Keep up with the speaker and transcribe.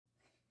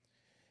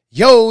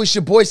Yo, it's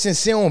your boy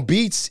Sincere on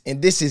Beats,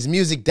 and this is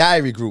Music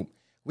Diary Group.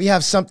 We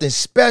have something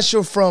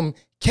special from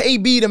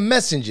KB the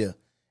Messenger.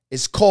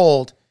 It's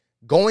called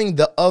Going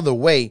the Other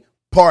Way,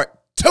 Part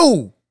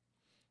 2.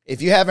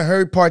 If you haven't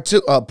heard Part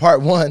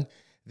 1,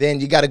 then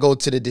you got to go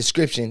to the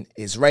description.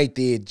 It's right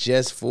there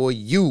just for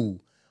you.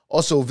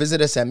 Also,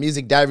 visit us at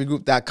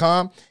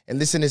musicdiarygroup.com and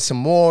listen to some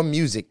more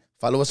music.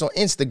 Follow us on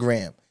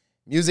Instagram,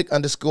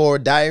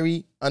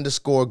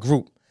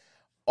 music_diary_group.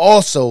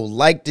 Also,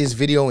 like this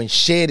video and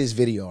share this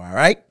video, all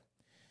right?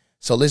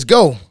 So let's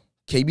go.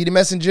 KB the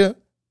Messenger,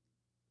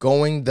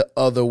 Going the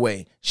Other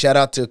Way. Shout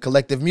out to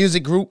Collective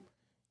Music Group.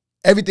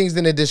 Everything's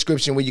in the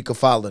description where you can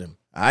follow them,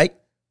 all right?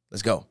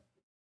 Let's go.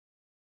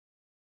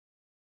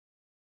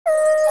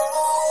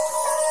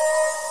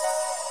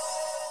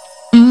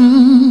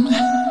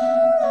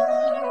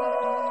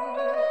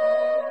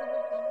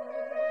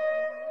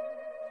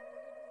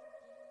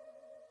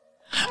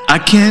 I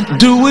can't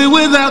do it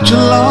without you,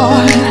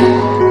 Lord.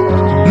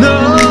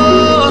 No,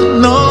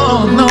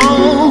 no, no.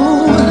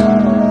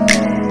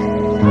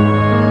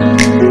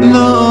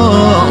 No,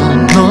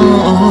 no.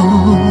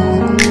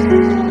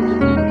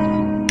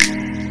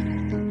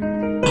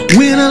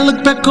 When I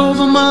look back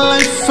over my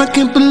life, I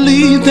can't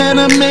believe that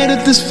I made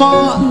it this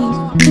far.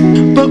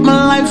 But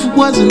my life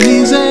wasn't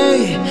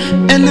easy,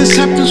 and this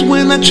happens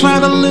when I try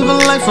to live a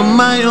life of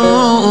my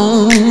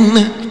own.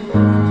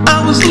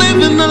 I was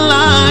living a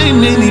lie,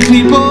 many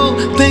people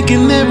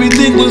thinking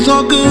everything was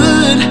all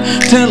good,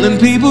 telling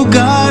people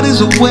God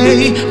is a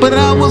way, but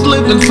I was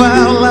living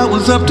foul, I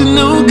was up to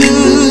no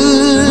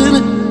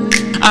good.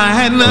 I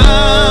had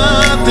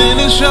nothing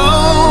to show,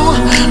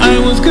 I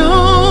was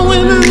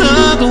going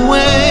another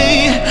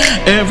way.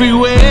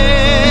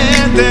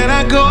 Everywhere that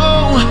I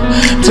go,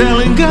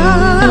 telling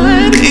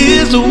God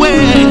is the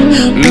way,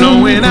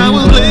 knowing I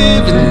was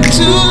living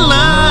two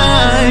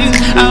lives,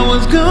 I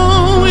was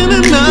going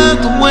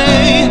another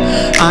way.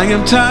 I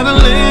am tired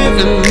of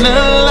living a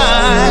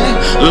lie.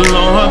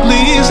 Lord,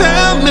 please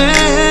help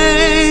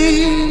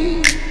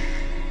me.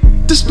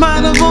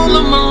 Despite of all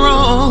of my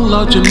wrong,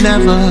 Lord, you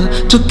never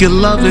took your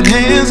loving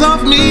hands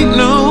off me,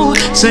 no.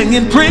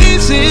 Singing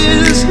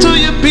praises to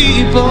your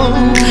people,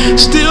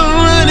 still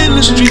running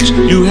the streets,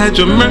 you had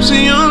your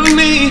mercy on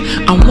me.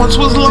 I once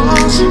was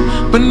lost,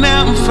 but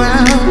now I'm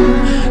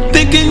found,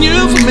 thanking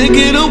you for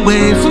making a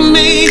way for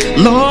me.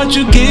 Lord,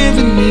 you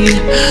giving me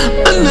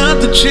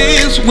another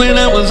chance when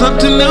I was up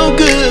to no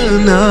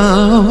good,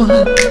 no.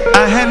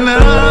 I had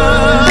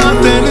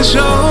nothing to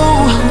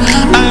show,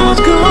 I was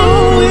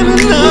going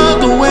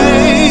another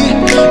way.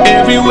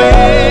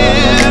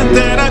 Everywhere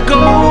that I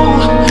go,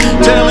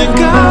 telling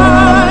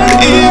God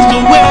is the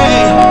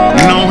way,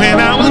 knowing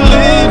I was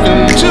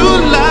living two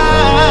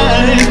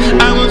lives,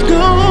 I was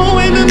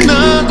going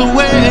another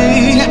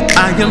way.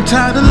 I am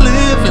tired of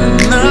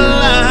living a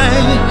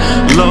lie.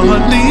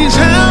 Lord, please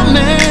help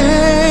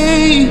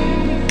me.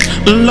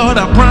 Lord,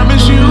 I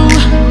promise you,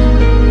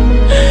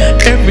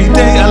 every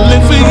day I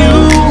live for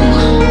you.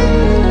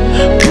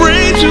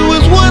 Praise you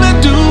is what I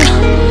do.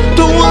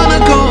 Don't wanna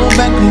go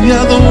back the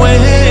other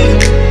way.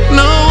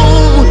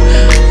 No,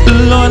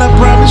 Lord, I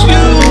promise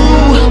you,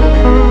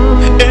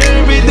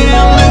 every day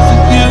I live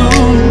for you.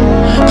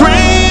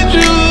 Praise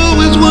you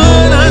is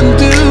what I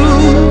do.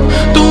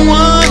 Don't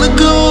wanna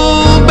go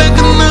back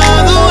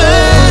another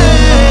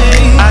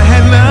way. I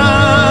had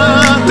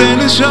nothing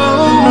to show,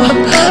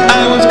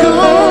 I was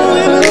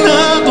going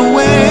another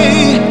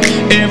way.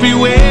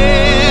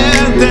 Everywhere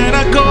that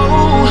I go,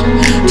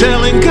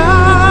 telling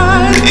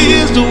God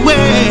is the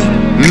way,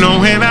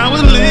 knowing I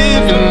was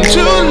living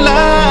two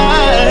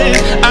lives,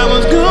 I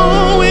was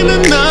going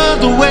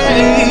another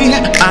way.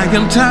 I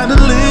am tired of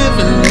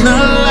living a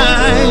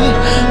lie.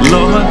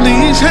 Lord,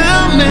 please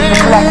help me.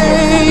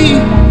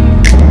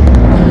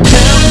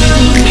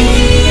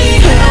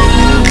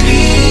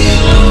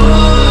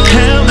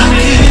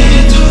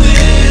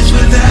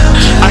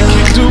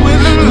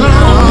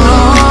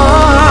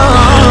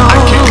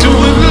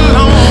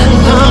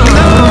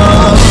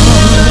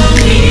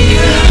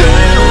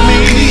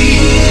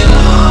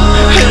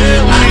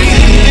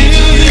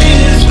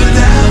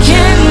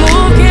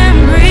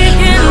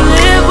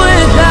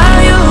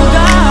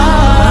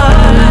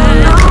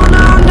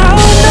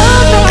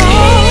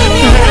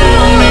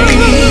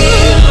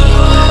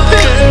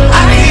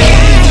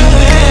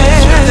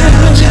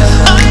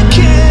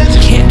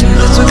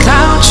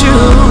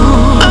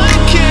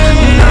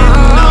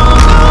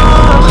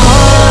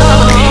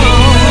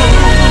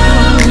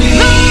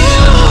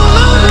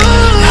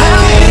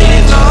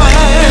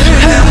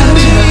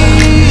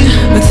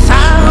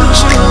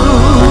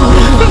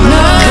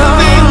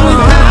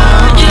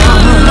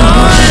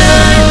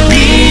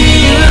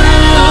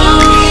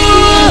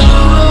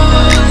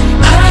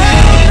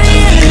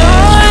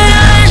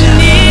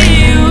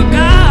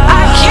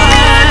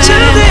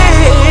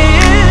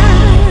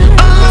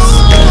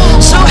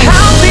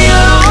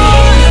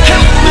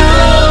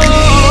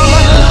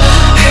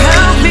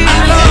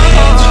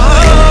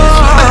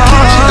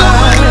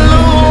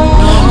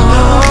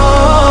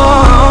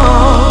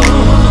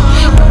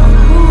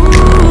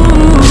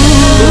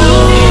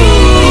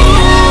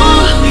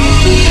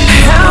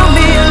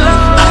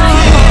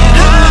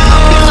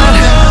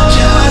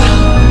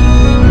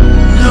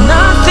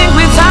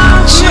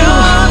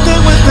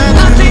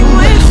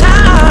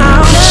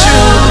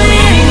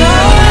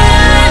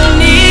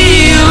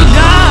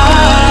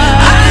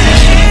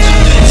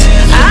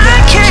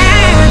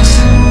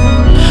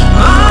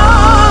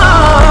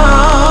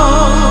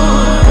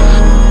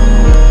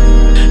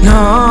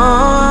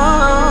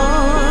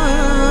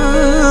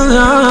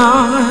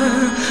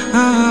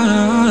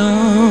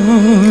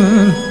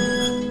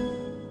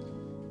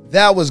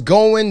 that was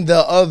Going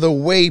the Other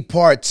Way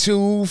Part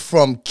 2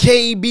 from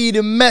KB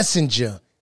the Messenger.